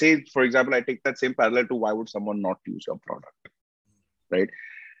 And I say, for example, I take that same parallel to why would someone not use your product, right?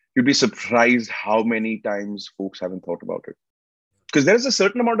 You'd be surprised how many times folks haven't thought about it. Because there's a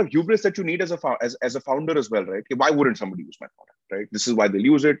certain amount of hubris that you need as a founder as well, right? Why wouldn't somebody use my product, right? This is why they'll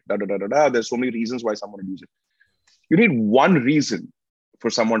use it, da, da, da, da, da. There's so many reasons why someone will use it. You need one reason for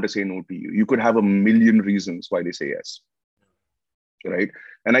someone to say no to you. You could have a million reasons why they say yes, right?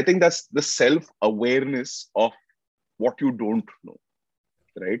 And I think that's the self-awareness of what you don't know,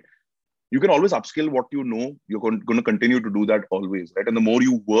 right? You can always upskill what you know. You're going to continue to do that always, right? And the more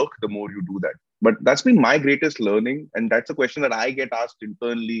you work, the more you do that. But that's been my greatest learning. And that's a question that I get asked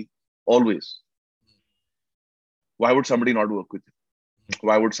internally always. Why would somebody not work with you?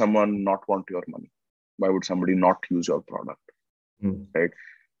 Why would someone not want your money? Why would somebody not use your product? Right?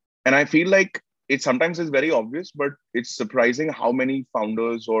 And I feel like it sometimes is very obvious, but it's surprising how many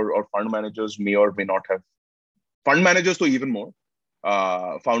founders or fund managers may or may not have. Fund managers, though, even more.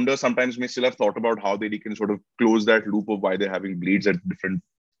 Founders sometimes may still have thought about how they can sort of close that loop of why they're having bleeds at different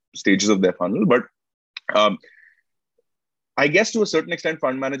stages of their funnel. But I guess to a certain extent,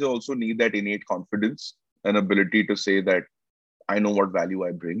 fund managers also need that innate confidence and ability to say that I know what value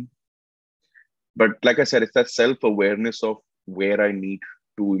I bring. But like I said, it's that self-awareness of where I need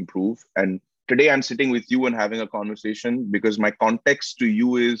to improve. And today I'm sitting with you and having a conversation because my context to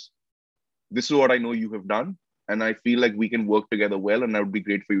you is, this is what I know you have done. And I feel like we can work together well, and that would be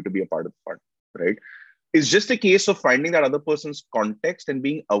great for you to be a part of the fund, right? It's just a case of finding that other person's context and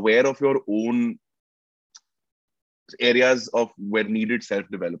being aware of your own areas of where needed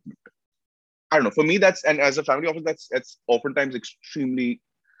self-development. I don't know. For me, and as a family office, that's oftentimes extremely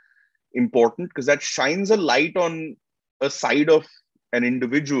important because that shines a light on a side of an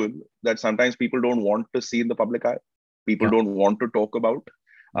individual that sometimes people don't want to see in the public eye. People don't want to talk about.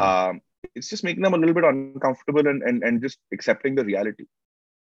 It's just making them a little bit uncomfortable and just accepting the reality.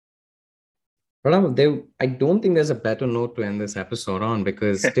 Pranav, I don't think there's a better note to end this episode on,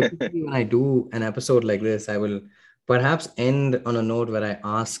 because typically when I do an episode like this, I will perhaps end on a note where I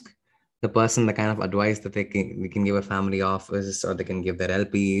ask the person the kind of advice that we can give a family office, or they can give their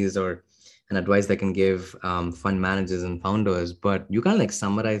LPs, or an advice they can give fund managers and founders. But you kind of like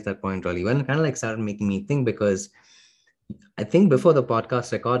summarize that point really well, and kind of like started making me think, because I think before the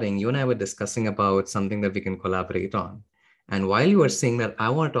podcast recording, you and I were discussing about something that we can collaborate on. And while you were saying that,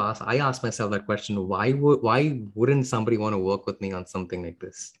 I asked myself that question, why wouldn't somebody want to work with me on something like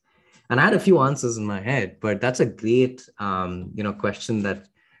this? And I had a few answers in my head, but that's a great, question that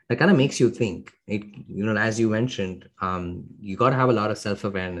kind of makes you think. It, as you mentioned, you got to have a lot of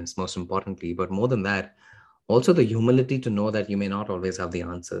self-awareness, most importantly, but more than that, also the humility to know that you may not always have the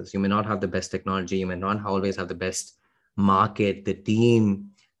answers. You may not have the best technology. You may not always have the best market, the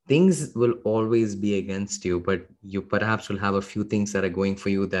team. Things will always be against you, but you perhaps will have a few things that are going for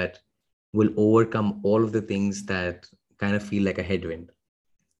you that will overcome all of the things that kind of feel like a headwind.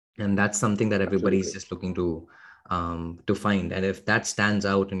 And that's something that everybody's Absolutely. just looking to find. And if that stands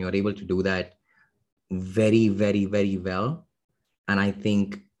out and you're able to do that very, very, very well, and I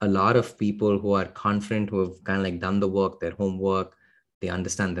think a lot of people who are confident, who have kind of like done the work, their homework, they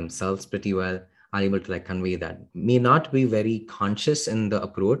understand themselves pretty well, are able to like convey that. May not be very conscious in the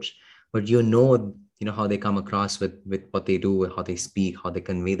approach, but how they come across with what they do, how they speak, how they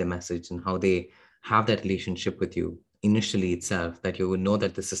convey the message, and how they have that relationship with you initially itself, that you would know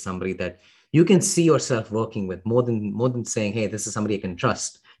that this is somebody that you can see yourself working with, more than saying, hey, this is somebody I can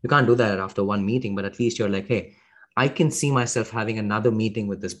trust. You can't do that after one meeting, but at least you're like, hey, I can see myself having another meeting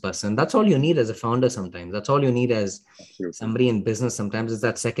with this person. That's all you need as a founder sometimes. That's all you need as Absolutely. somebody in business sometimes, is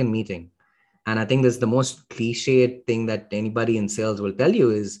that second meeting. And I think this is the most cliched thing that anybody in sales will tell you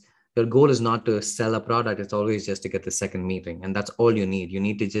is your goal is not to sell a product. It's always just to get the second meeting. And that's all you need. You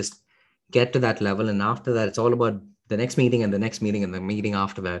need to just get to that level. And after that, it's all about the next meeting and the next meeting and the meeting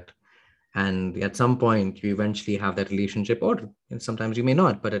after that. And at some point, you eventually have that relationship, or sometimes you may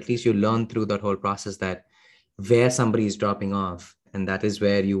not, but at least you learn through that whole process that where somebody is dropping off, and that is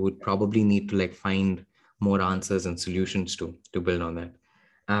where you would probably need to like find more answers and solutions to build on that.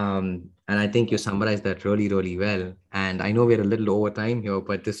 And I think you summarized that really, really well. And I know we're a little over time here,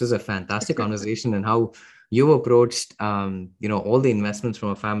 but this is a fantastic conversation, and how you approached all the investments from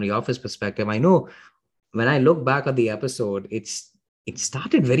a family office perspective. I know when I look back at the episode, it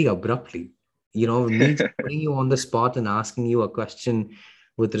started very abruptly. Me just putting you on the spot and asking you a question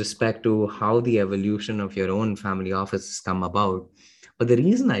with respect to how the evolution of your own family office has come about. But the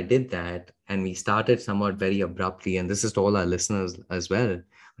reason I did that, and we started somewhat very abruptly, and this is to all our listeners as well,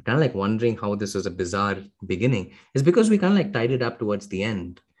 kind of like wondering how this was a bizarre beginning, is because we kind of like tied it up towards the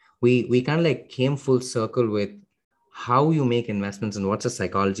end. We kind of like came full circle with how you make investments and what's a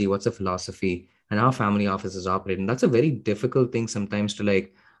psychology, what's a philosophy, and how family offices operate. And that's a very difficult thing sometimes to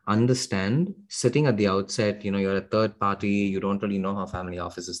like understand sitting at the outset. You're a third party, you don't really know how family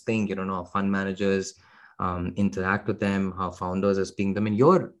offices think, you don't know how fund managers interact with them, how founders are speaking them, and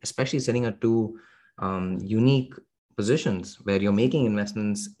you're especially sitting at two unique positions where you're making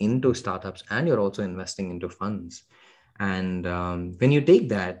investments into startups and you're also investing into funds. And when you take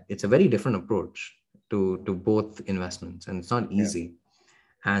that, it's a very different approach to both investments, and it's not Yeah. easy.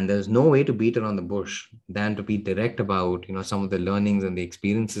 And there's no way to beat around the bush than to be direct about some of the learnings and the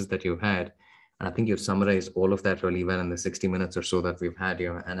experiences that you've had. And I think you've summarized all of that really well in the 60 minutes or so that we've had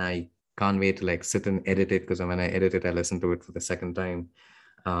here. And I can't wait to like sit and edit it, because when I edit it, I listen to it for the second time.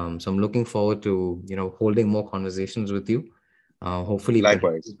 So I'm looking forward to holding more conversations with you. Hopefully we can have you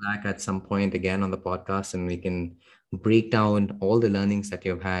Likewise. back at some point again on the podcast, and we can break down all the learnings that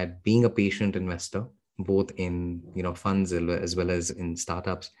you've had being a patient investor, both in funds as well as in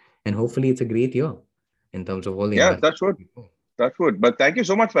startups. And hopefully it's a great year in terms of all the Yeah, investments that's what. that you do. That's good. But thank you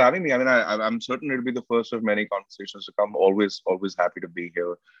so much for having me. I mean, I'm certain it'll be the first of many conversations to come. Always happy to be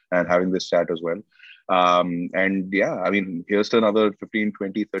here and having this chat as well. And yeah, I mean, here's to another 15,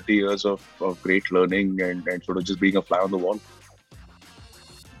 20, 30 years of great learning and sort of just being a fly on the wall.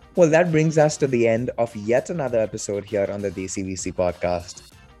 Well, that brings us to the end of yet another episode here on the DCVC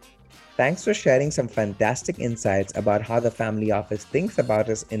podcast. Thanks for sharing some fantastic insights about how the family office thinks about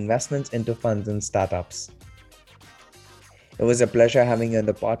its investments into funds and startups. It was a pleasure having you on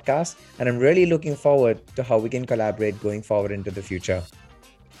the podcast, and I'm really looking forward to how we can collaborate going forward into the future.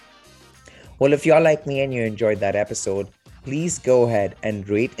 Well, if you're like me and you enjoyed that episode, please go ahead and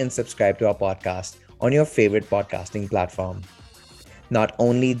rate and subscribe to our podcast on your favorite podcasting platform. Not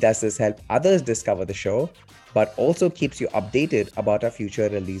only does this help others discover the show, but also keeps you updated about our future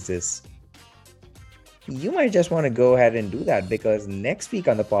releases. You might just want to go ahead and do that, because next week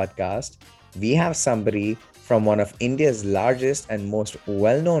on the podcast, we have somebody from one of India's largest and most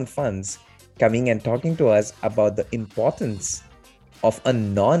well-known funds coming and talking to us about the importance of a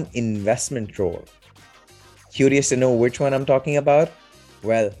non-investment role. Curious to know which one I'm talking about?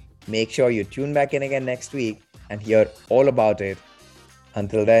 Well, make sure you tune back in again next week and hear all about it.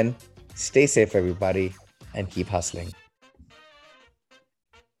 Until then, stay safe, everybody, and keep hustling.